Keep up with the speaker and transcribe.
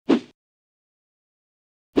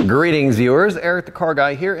Greetings viewers, Eric the Car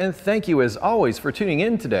Guy here, and thank you as always for tuning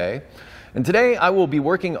in today. And today I will be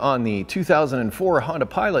working on the 2004 Honda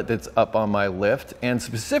Pilot that's up on my lift, and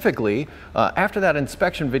specifically after that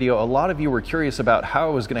inspection video, a lot of you were curious about how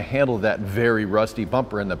I was going to handle that very rusty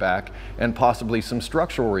bumper in the back and possibly some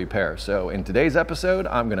structural repair. So in today's episode,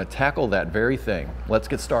 I'm going to tackle that very thing. Let's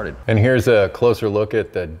get started. And here's a closer look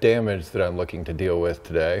at the damage that I'm looking to deal with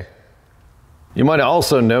today. You might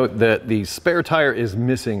also note that the spare tire is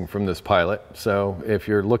missing from this Pilot. So if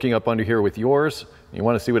you're looking up under here with yours, you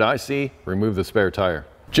want to see what I see, remove the spare tire.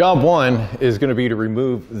 Job one is going to be to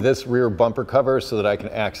remove this rear bumper cover so that I can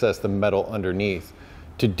access the metal underneath.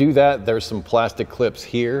 To do that, there's some plastic clips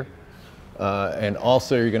here. And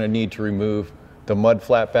also you're going to need to remove the mud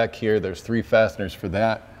flap back here. There's 3 fasteners for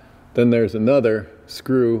that. Then there's another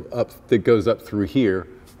screw up that goes up through here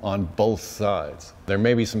on both sides. There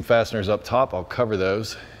may be some fasteners up top. I'll cover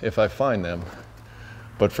those if I find them.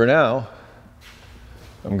 But for now,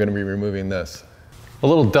 I'm going to be removing this. A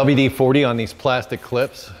little WD-40 on these plastic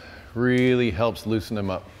clips really helps loosen them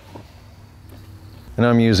up. And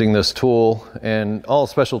I'm using this tool, and all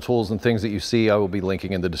special tools and things that you see I will be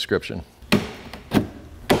linking in the description.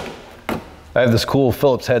 I have this cool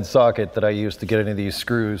Phillips head socket that I use to get into these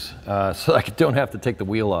screws so I don't have to take the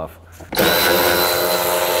wheel off.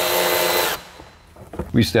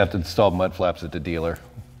 We used to have to install mud flaps at the dealer.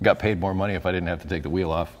 Got paid more money if I didn't have to take the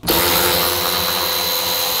wheel off.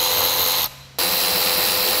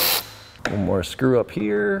 One more screw up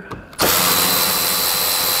here.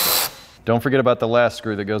 Don't forget about the last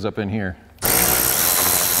screw that goes up in here.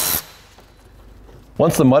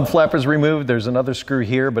 Once the mud flap is removed, there's another screw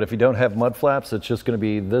here, but if you don't have mud flaps, it's just going to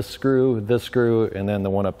be this screw, and then the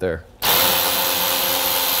one up there.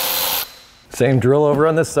 Same drill over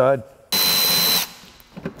on this side.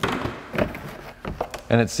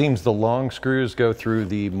 And it seems the long screws go through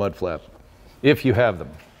the mud flap, if you have them.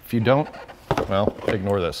 If you don't, well,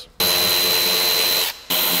 ignore this.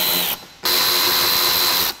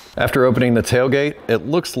 After opening the tailgate, it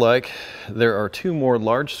looks like there are 2 more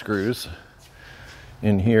large screws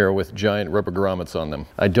in here with giant rubber grommets on them.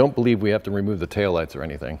 I don't believe we have to remove the taillights or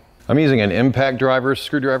anything. I'm using an impact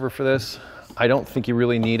screwdriver for this. I don't think you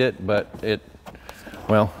really need it, but it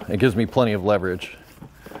gives me plenty of leverage.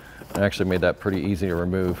 I actually made that pretty easy to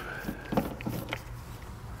remove.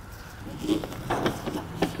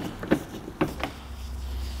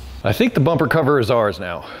 I think the bumper cover is ours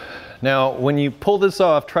now. Now, when you pull this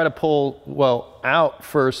off, try to pull, out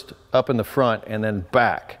first, up in the front, and then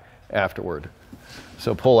back afterward.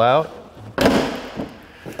 So pull out.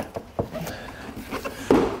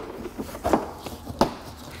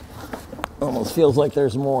 Almost feels like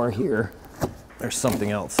there's more here. There's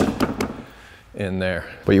something else in there.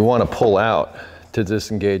 But you want to pull out to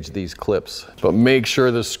disengage these clips. But make sure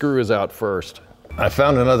the screw is out first. I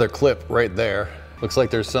found another clip right there. Looks like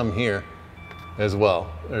there's some here as well.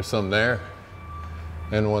 There's some there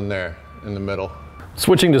and one there in the middle.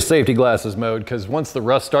 Switching to safety glasses mode, because once the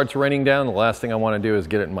rust starts raining down, the last thing I want to do is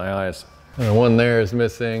get it in my eyes. And one there is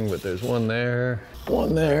missing, but there's one there,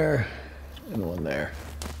 and one there.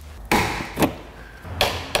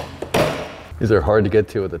 These are hard to get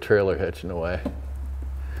to with a trailer hitch in a way.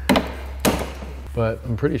 But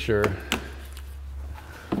I'm pretty sure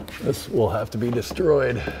this will have to be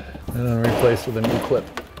destroyed and then replaced with a new clip.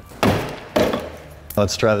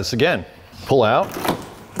 Let's try this again. Pull out,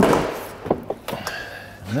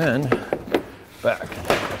 and then back.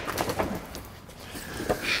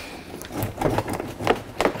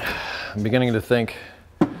 I'm beginning to think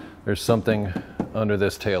there's something under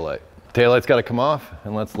this taillight. Taillight's got to come off,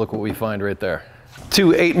 and let's look what we find right there.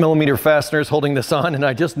 2 8mm fasteners holding this on, and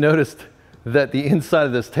I just noticed that the inside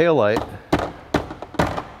of this taillight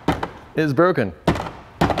is broken.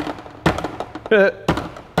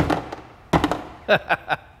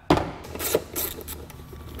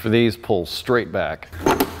 For these, pull straight back.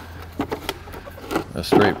 As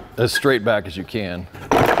straight back as you can.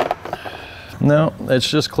 No, it's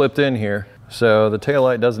just clipped in here. So the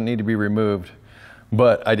taillight doesn't need to be removed,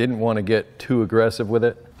 but I didn't want to get too aggressive with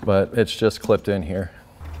it, but it's just clipped in here.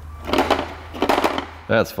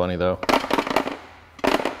 That's funny though.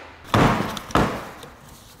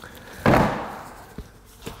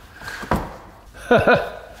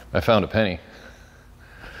 I found a penny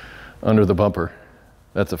under the bumper.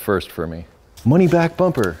 That's a first for me. Money back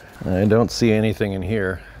bumper. I don't see anything in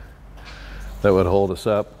here that would hold us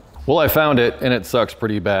up. Well, I found it, and it sucks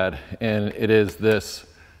pretty bad. And it is this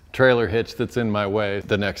trailer hitch that's in my way.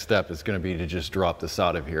 The next step is going to be to just drop this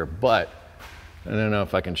out of here. But I don't know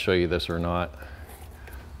if I can show you this or not.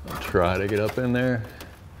 I'll try to get up in there.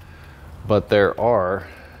 But there are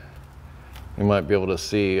You might be able to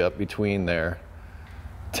see up between there,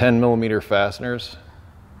 10mm fasteners.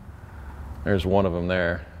 There's one of them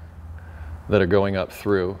there that are going up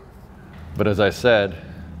through. But as I said,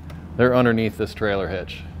 they're underneath this trailer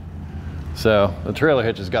hitch. So the trailer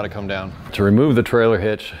hitch has got to come down. To remove the trailer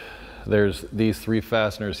hitch, there's these 3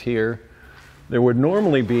 fasteners here. There would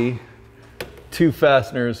normally be 2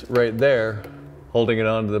 fasteners right there holding it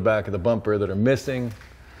onto the back of the bumper that are missing.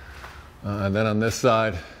 And then on this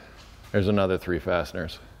side, there's another 3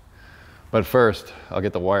 fasteners. But first, I'll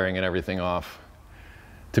get the wiring and everything off.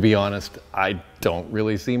 To be honest, I don't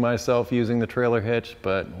really see myself using the trailer hitch,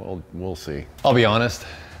 but we'll see. I'll be honest,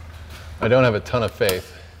 I don't have a ton of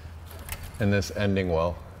faith in this ending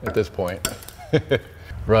well at this point.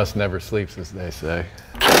 Rust never sleeps, as they say.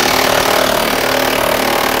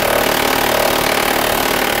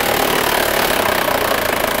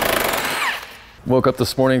 Woke up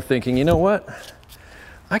this morning thinking, you know what?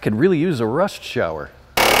 I could really use a rust shower.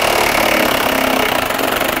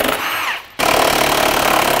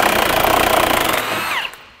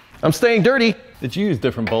 I'm staying dirty. Did you use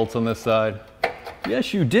different bolts on this side?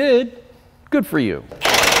 Yes, you did. Good for you.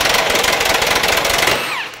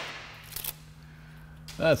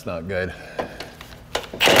 That's not good.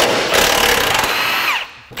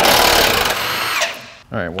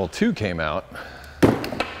 All right, well, 2 came out.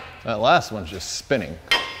 That last one's just spinning.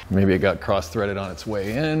 Maybe it got cross-threaded on its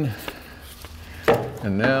way in.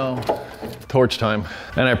 And now, torch time.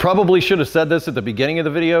 And I probably should have said this at the beginning of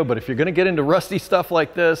the video, but if you're gonna get into rusty stuff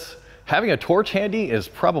like this, having a torch handy is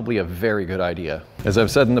probably a very good idea. As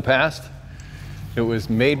I've said in the past, it was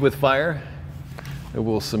made with fire. It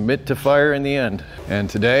will submit to fire in the end. And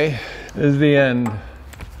today is the end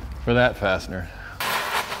for that fastener.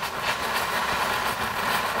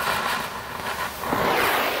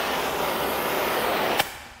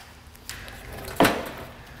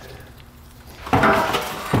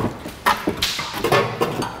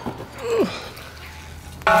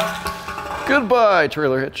 Goodbye,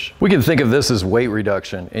 trailer hitch. We can think of this as weight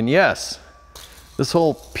reduction. And yes, this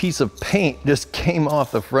whole piece of paint just came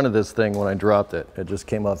off the front of this thing when I dropped it. It just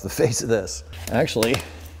came off the face of this. Actually,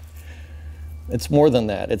 it's more than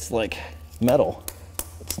that. It's like metal.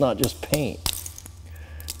 It's not just paint.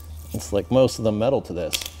 It's like most of the metal to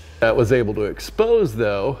this. That was able to expose,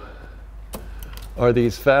 though, are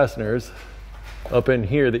these fasteners up in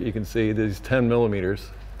here that you can see, these 10mm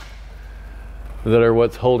that are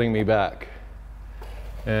what's holding me back.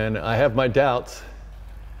 And I have my doubts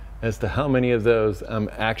as to how many of those I'm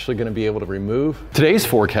actually going to be able to remove. Today's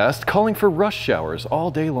forecast calling for rush showers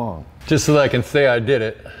all day long. Just so that I can say I did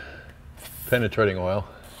it, penetrating oil.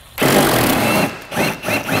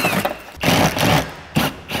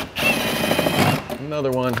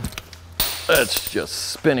 Another one that's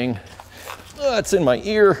just spinning. Oh, it's in my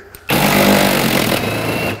ear.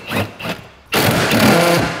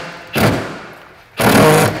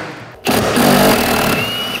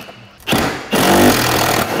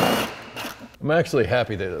 I'm actually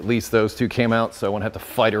happy that at least those 2 came out so I won't have to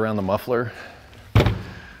fight around the muffler.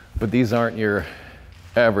 But these aren't your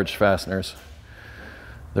average fasteners.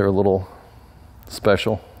 They're a little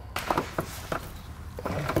special.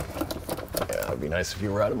 Yeah, it'd be nice if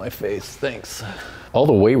you were out of my face. Thanks. All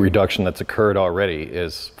the weight reduction that's occurred already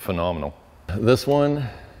is phenomenal. This one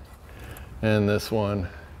and this one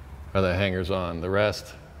are the hangers on. The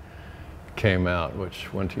rest came out,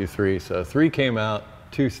 which 1, 2, 3. So 3 came out,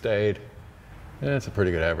 2 stayed. Yeah, it's a pretty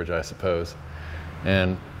good average, I suppose.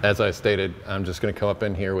 And as I stated, I'm just going to come up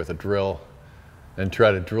in here with a drill and try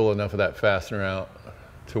to drill enough of that fastener out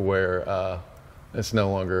to where it's no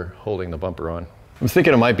longer holding the bumper on. I'm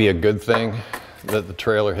thinking it might be a good thing that the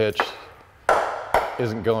trailer hitch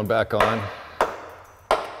isn't going back on.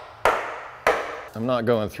 I'm not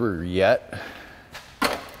going through yet,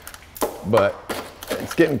 but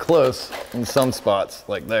it's getting close in some spots,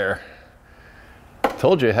 like there.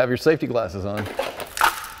 Told you, have your safety glasses on.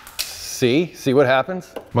 See what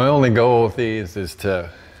happens? My only goal with these is to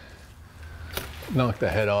knock the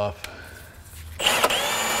head off.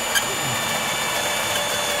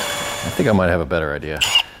 I think I might have a better idea.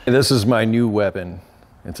 This is my new weapon.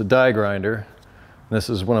 It's a die grinder. This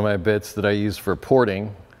is one of my bits that I use for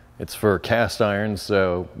porting. It's for cast iron,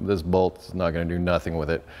 so this bolt's not gonna do nothing with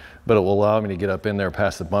it, but it will allow me to get up in there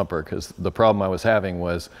past the bumper, because the problem I was having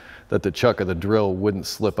was that the chuck of the drill wouldn't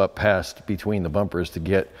slip up past between the bumpers to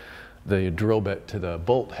get the drill bit to the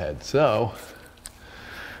bolt head. So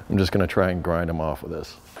I'm just gonna try and grind them off with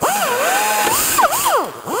this.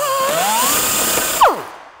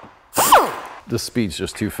 The speed's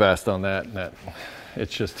just too fast on that, and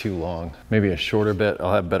it's just too long. Maybe a shorter bit,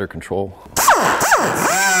 I'll have better control.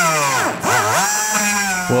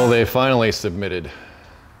 Well, they finally submitted.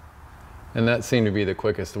 And that seemed to be the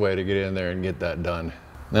quickest way to get in there and get that done.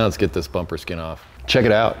 Now let's get this bumper skin off. Check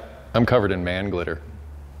it out. I'm covered in man glitter.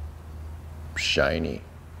 Shiny.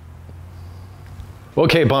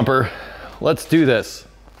 Okay, bumper, let's do this.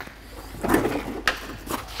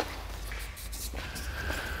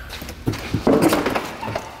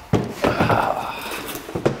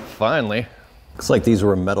 Finally. Looks like these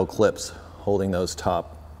were metal clips holding those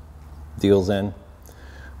top deals in.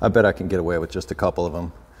 I bet I can get away with just a couple of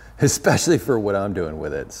them, especially for what I'm doing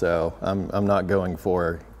with it. So I'm not going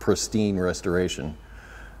for pristine restoration,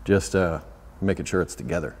 just making sure it's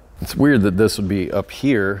together. It's weird that this would be up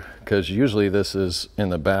here because usually this is in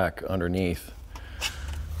the back underneath,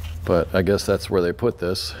 but I guess that's where they put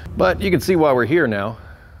this. But you can see why we're here now,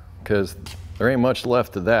 because there ain't much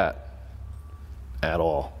left of that at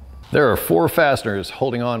all. There are 4 fasteners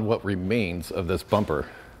holding on what remains of this bumper.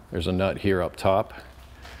 There's a nut here up top,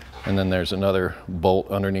 and then there's another bolt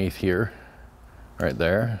underneath here, right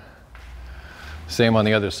there. Same on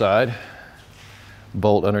the other side.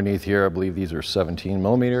 Bolt underneath here, I believe these are 17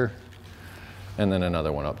 millimeter, and then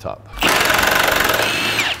another one up top.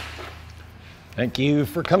 Thank you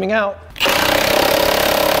for coming out.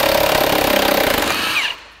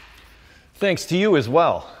 Thanks to you as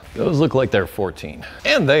well. Those look like they're 14,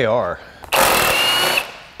 and they are.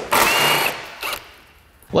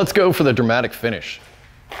 Let's go for the dramatic finish.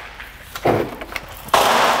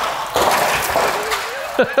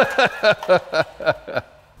 A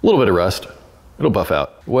little bit of rust. It'll buff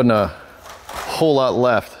out. Wasn't a whole lot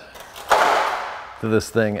left to this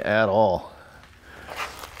thing at all.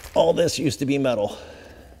 All this used to be metal.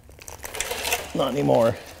 Not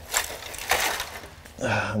anymore.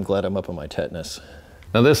 I'm glad I'm up on my tetanus.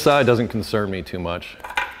 Now this side doesn't concern me too much.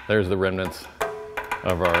 There's the remnants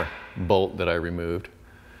of our bolt that I removed.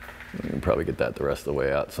 We can probably get that the rest of the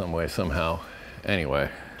way out some way, somehow. Anyway,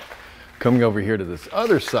 coming over here to this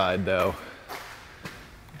other side though,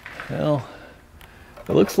 well,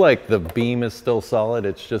 it looks like the beam is still solid.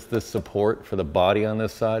 It's just this support for the body on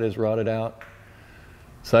this side is rotted out.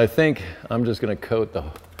 So I think I'm just gonna coat the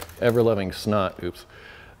ever-loving snot,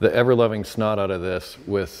 the ever-loving snot out of this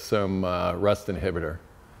with some rust inhibitor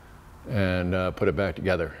and put it back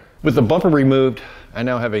together. With the bumper removed, I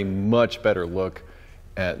now have a much better look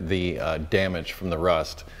at the damage from the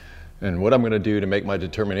rust. And what I'm gonna do to make my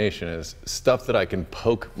determination is stuff that I can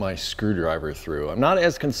poke my screwdriver through. I'm not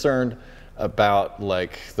as concerned about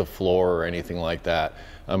like the floor or anything like that.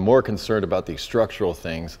 I'm more concerned about the structural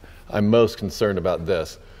things. I'm most concerned about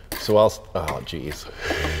this. So oh geez,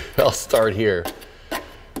 I'll start here.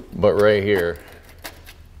 But right here,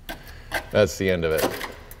 that's the end of it.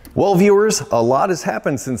 Well, viewers, a lot has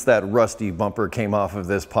happened since that rusty bumper came off of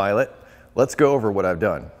this Pilot. Let's go over what I've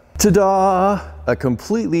done. Ta-da! A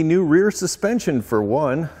completely new rear suspension for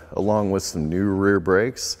one, along with some new rear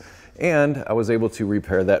brakes. And I was able to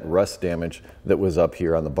repair that rust damage that was up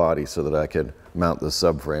here on the body so that I could mount the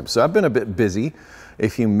subframe. So I've been a bit busy.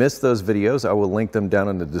 If you missed those videos, I will link them down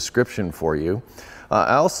in the description for you.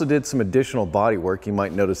 I also did some additional body work. You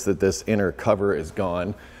might notice that this inner cover is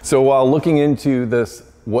gone. So while looking into this,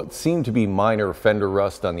 what seemed to be minor fender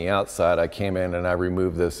rust on the outside, I came in and I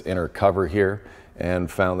removed this inner cover here and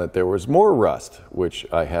found that there was more rust, which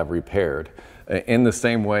I have repaired. In the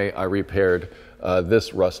same way I repaired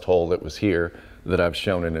this rust hole that was here that I've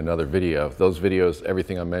shown in another video. Those videos,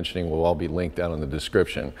 everything I'm mentioning will all be linked down in the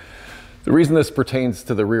description. The reason this pertains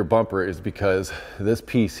to the rear bumper is because this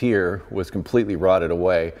piece here was completely rotted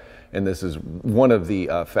away, and this is one of the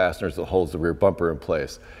fasteners that holds the rear bumper in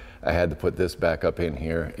place. I had to put this back up in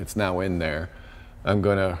here. It's now in there. I'm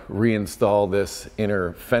gonna reinstall this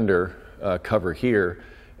inner fender cover here,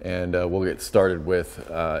 and we'll get started with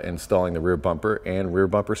installing the rear bumper and rear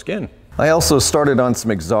bumper skin. I also started on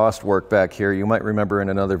some exhaust work back here. You might remember in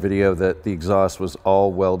another video that the exhaust was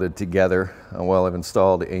all welded together. Well, I've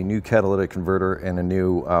installed a new catalytic converter and a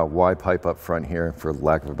new Y pipe up front here. For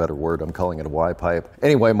lack of a better word, I'm calling it a Y pipe.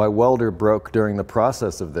 Anyway, my welder broke during the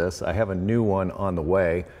process of this. I have a new one on the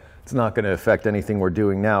way. It's not going to affect anything we're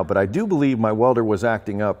doing now, but I do believe my welder was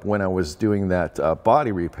acting up when I was doing that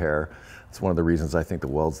body repair. It's one of the reasons I think the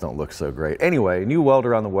welds don't look so great. Anyway, new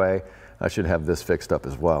welder on the way. I should have this fixed up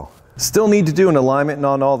as well. Still need to do an alignment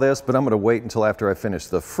on all this, but I'm going to wait until after I finish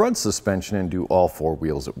the front suspension and do all 4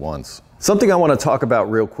 wheels at once. Something I want to talk about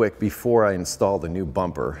real quick before I install the new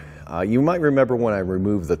bumper. You might remember when I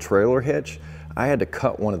removed the trailer hitch, I had to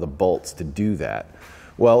cut one of the bolts to do that.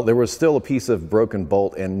 Well, there was still a piece of broken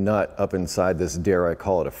bolt and nut up inside this, dare I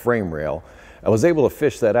call it, a frame rail. I was able to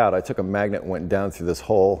fish that out. I took a magnet and went down through this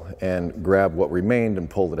hole and grabbed what remained and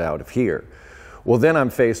pulled it out of here. Well, then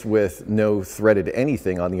I'm faced with no threaded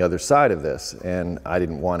anything on the other side of this, and I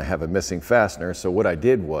didn't want to have a missing fastener, so what I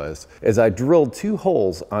did was I drilled 2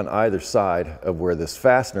 holes on either side of where this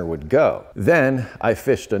fastener would go. Then I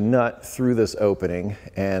fished a nut through this opening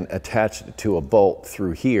and attached it to a bolt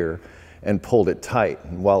through here and pulled it tight.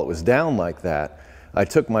 And while it was down like that, I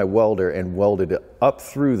took my welder and welded it up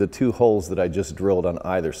through the 2 holes that I just drilled on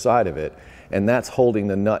either side of it, and that's holding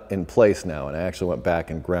the nut in place now. And I actually went back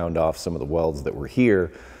and ground off some of the welds that were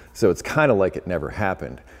here, so it's kind of like it never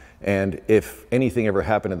happened. And if anything ever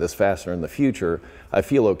happened to this fastener in the future, I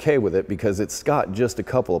feel okay with it because it's got just a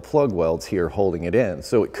couple of plug welds here holding it in,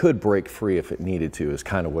 so it could break free if it needed to, is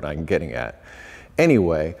kind of what I'm getting at.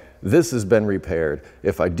 Anyway, this has been repaired.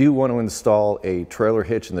 If I do want to install a trailer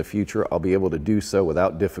hitch in the future, I'll be able to do so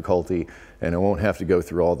without difficulty, and I won't have to go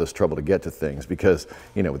through all this trouble to get to things because,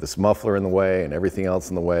 you know, with this muffler in the way and everything else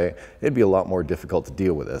in the way, it'd be a lot more difficult to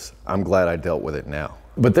deal with this. I'm glad I dealt with it now.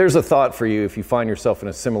 But there's a thought for you if you find yourself in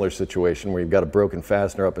a similar situation where you've got a broken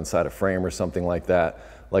fastener up inside a frame or something like that.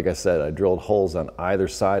 Like I said, I drilled holes on either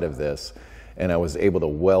side of this, and I was able to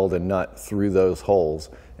weld a nut through those holes,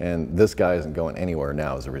 and this guy isn't going anywhere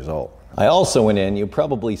now as a result. I also went in, you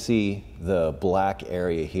probably see the black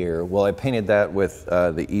area here. Well, I painted that with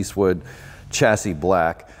the Eastwood chassis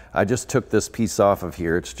black. I just took this piece off of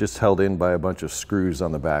here. It's just held in by a bunch of screws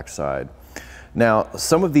on the back side. Now,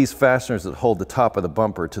 some of these fasteners that hold the top of the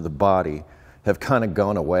bumper to the body have kind of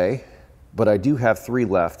gone away, but I do have 3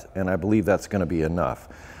 left, and I believe that's going to be enough.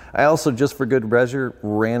 I also, just for good measure,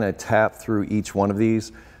 ran a tap through each one of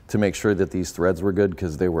these to make sure that these threads were good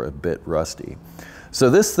because they were a bit rusty. So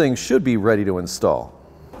this thing should be ready to install.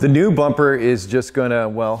 The new bumper is just gonna,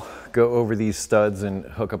 well, go over these studs and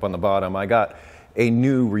hook up on the bottom. I got a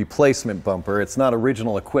new replacement bumper. It's not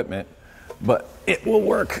original equipment, but it will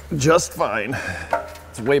work just fine.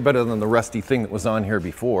 It's way better than the rusty thing that was on here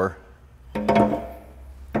before.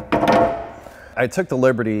 I took the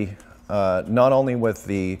liberty not only with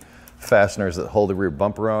the fasteners that hold the rear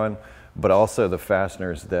bumper on, but also the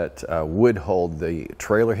fasteners that would hold the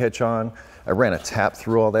trailer hitch on. I ran a tap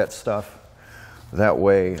through all that stuff. That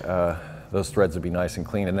way those threads would be nice and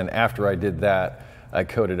clean. And then after I did that, I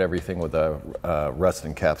coated everything with a rust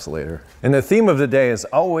encapsulator. And the theme of the day is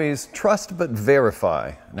always trust but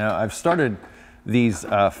verify. Now, I've started these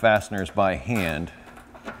fasteners by hand.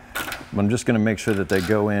 I'm just gonna make sure that they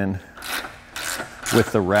go in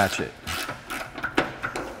with the ratchet.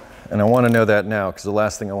 And I want to know that now because the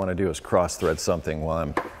last thing I want to do is cross thread something while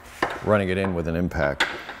I'm running it in with an impact.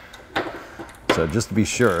 So just to be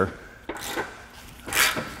sure,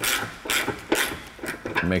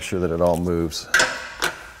 make sure that it all moves.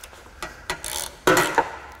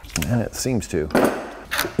 And it seems to.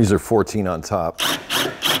 These are 14 on top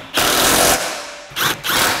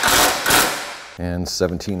and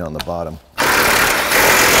 17 on the bottom.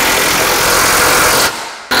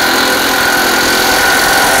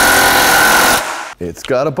 It's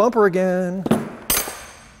got a bumper again.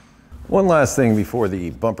 One last thing before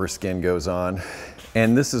the bumper skin goes on,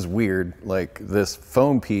 and this is weird, like this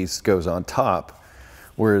foam piece goes on top,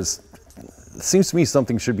 whereas it seems to me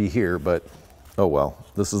something should be here, but oh well,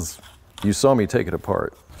 this is, you saw me take it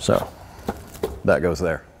apart, so that goes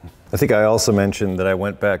there. I think I also mentioned that I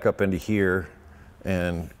went back up into here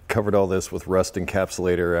and covered all this with rust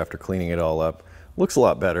encapsulator after cleaning it all up. Looks a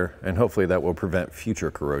lot better, and hopefully that will prevent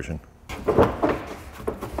future corrosion.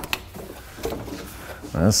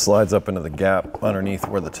 This slides up into the gap underneath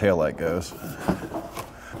where the taillight goes.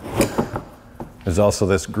 There's also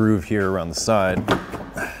this groove here around the side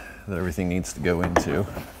that everything needs to go into.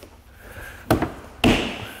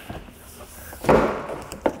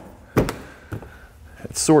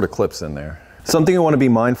 It sort of clips in there. Something you want to be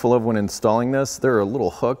mindful of when installing this, there are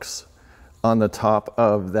little hooks on the top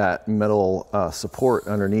of that metal support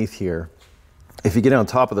underneath here. If you get on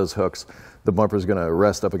top of those hooks, the bumper is going to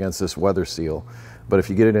rest up against this weather seal. But if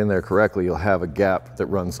you get it in there correctly, you'll have a gap that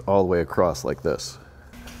runs all the way across like this.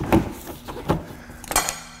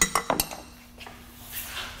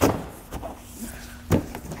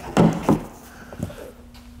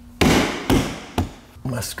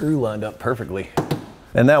 My screw lined up perfectly.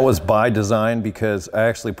 And that was by design because I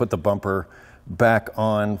actually put the bumper back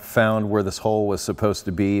on, found where this hole was supposed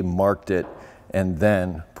to be, marked it, and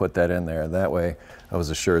then put that in there. That way I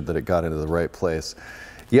was assured that it got into the right place.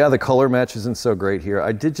 Yeah, the color match isn't so great here.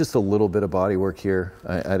 I did just a little bit of body work here.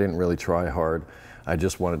 I didn't really try hard. I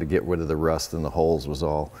just wanted to get rid of the rust in the holes was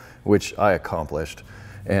all, which I accomplished.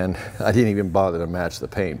 And I didn't even bother to match the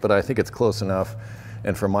paint, but I think it's close enough.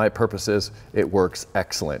 and for my purposes, it works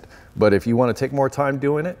excellent. But if you want to take more time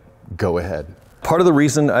doing it, go ahead. Part of the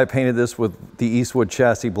reason I painted this with the Eastwood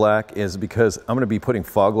chassis black is because I'm going to be putting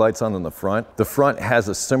fog lights on in the front. The front has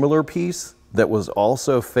a similar piece that was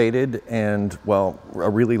also faded and, well, a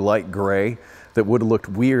really light gray that would have looked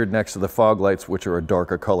weird next to the fog lights, which are a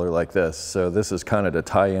darker color like this. So this is kind of to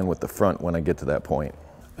tie in with the front when I get to that point.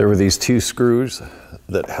 There were these two screws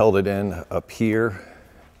that held it in up here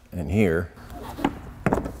and here.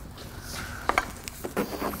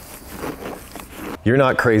 You're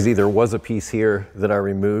not crazy. There was a piece here that I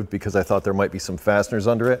removed because I thought there might be some fasteners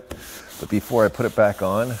under it. But before I put it back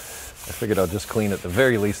on, I figured I'll just clean at the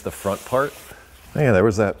very least the front part. Oh yeah, there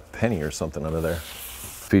was that penny or something under there.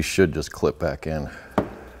 This piece should just clip back in.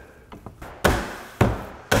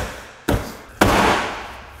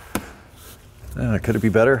 Could it be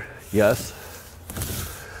better? Yes.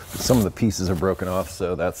 Some of the pieces are broken off,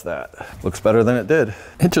 so that's that. Looks better than it did.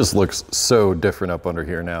 It just looks so different up under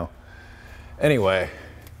here now. Anyway,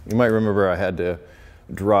 you might remember I had to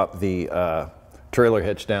drop the trailer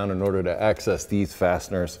hitch down in order to access these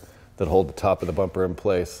fasteners that hold the top of the bumper in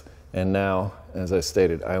place. And now, as I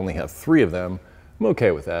stated, I only have 3 of them. I'm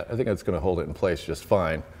okay with that. I think it's going to hold it in place just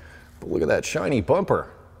fine. But look at that shiny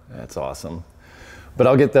bumper. That's awesome. But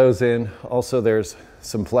I'll get those in. Also, there's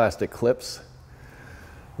some plastic clips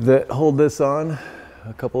that hold this on.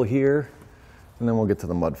 A couple here, and then we'll get to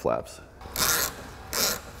the mud flaps.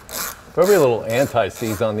 Probably a little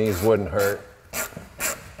anti-seize on these wouldn't hurt.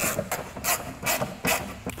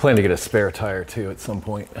 Plan to get a spare tire too at some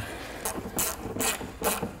point.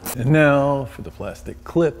 And now for the plastic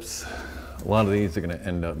clips. A lot of these are going to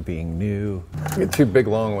end up being new. I get 2 big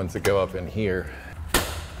long ones that go up in here.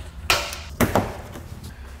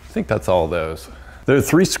 I think that's all those. There are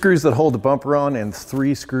 3 screws that hold the bumper on and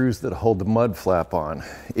 3 screws that hold the mud flap on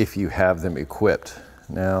if you have them equipped.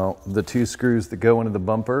 Now, the 2 screws that go into the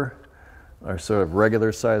bumper are sort of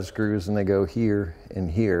regular size screws, and they go here and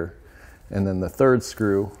here. And then the 3rd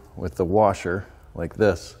screw with the washer, like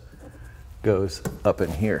this, goes up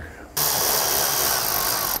in here.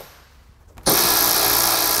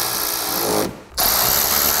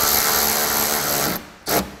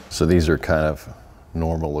 So these are kind of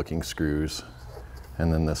normal looking screws.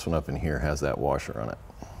 And then this one up in here has that washer on it.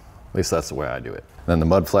 At least that's the way I do it. Then the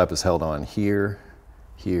mud flap is held on here,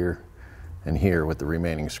 here, and here with the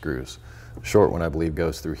remaining screws. The short one, I believe,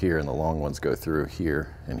 goes through here, and the long ones go through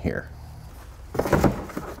here and here.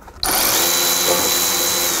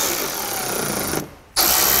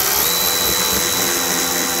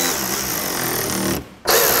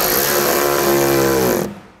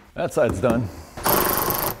 That side's done.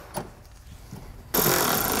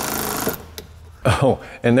 Oh,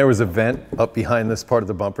 and there was a vent up behind this part of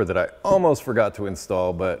the bumper that I almost forgot to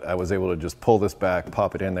install, but I was able to just pull this back,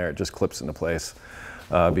 pop it in there, it just clips into place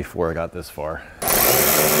before I got this far.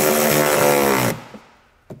 I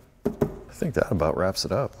think that about wraps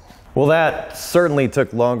it up. Well, that certainly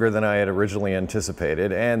took longer than I had originally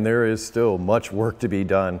anticipated, and there is still much work to be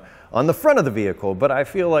done on the front of the vehicle, but I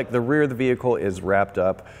feel like the rear of the vehicle is wrapped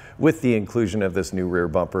up with the inclusion of this new rear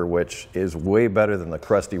bumper, which is way better than the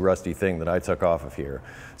crusty, rusty thing that I took off of here.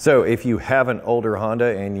 So if you have an older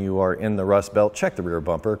Honda and you are in the rust belt, check the rear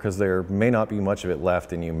bumper, because there may not be much of it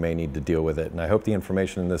left and you may need to deal with it. And I hope the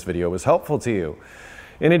information in this video was helpful to you.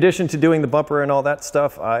 In addition to doing the bumper and all that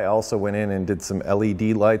stuff, I also went in and did some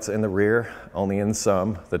LED lights in the rear, only in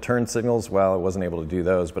some. The turn signals, well, I wasn't able to do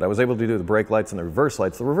those, but I was able to do the brake lights and the reverse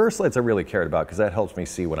lights. The reverse lights I really cared about because that helps me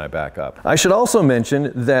see when I back up. I should also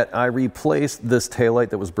mention that I replaced this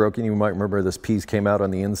taillight that was broken. You might remember this piece came out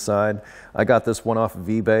on the inside. I got this one off of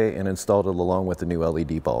eBay and installed it along with the new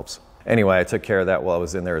LED bulbs. Anyway, I took care of that while I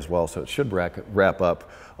was in there as well, so it should wrap up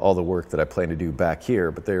all the work that I plan to do back here,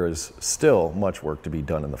 but there is still much work to be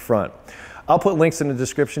done in the front. I'll put links in the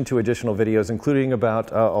description to additional videos, including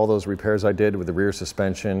about all those repairs I did with the rear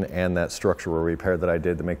suspension and that structural repair that I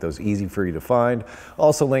did to make those easy for you to find.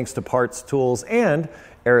 Also links to parts, tools, and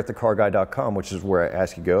EricTheCarGuy.com, which is where I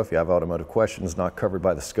ask you to go if you have automotive questions not covered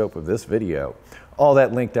by the scope of this video. All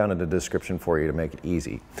that linked down in the description for you to make it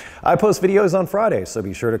easy. I post videos on Fridays, so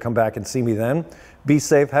be sure to come back and see me then. Be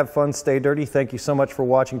safe, have fun, stay dirty. Thank you so much for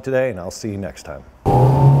watching today, and I'll see you next time.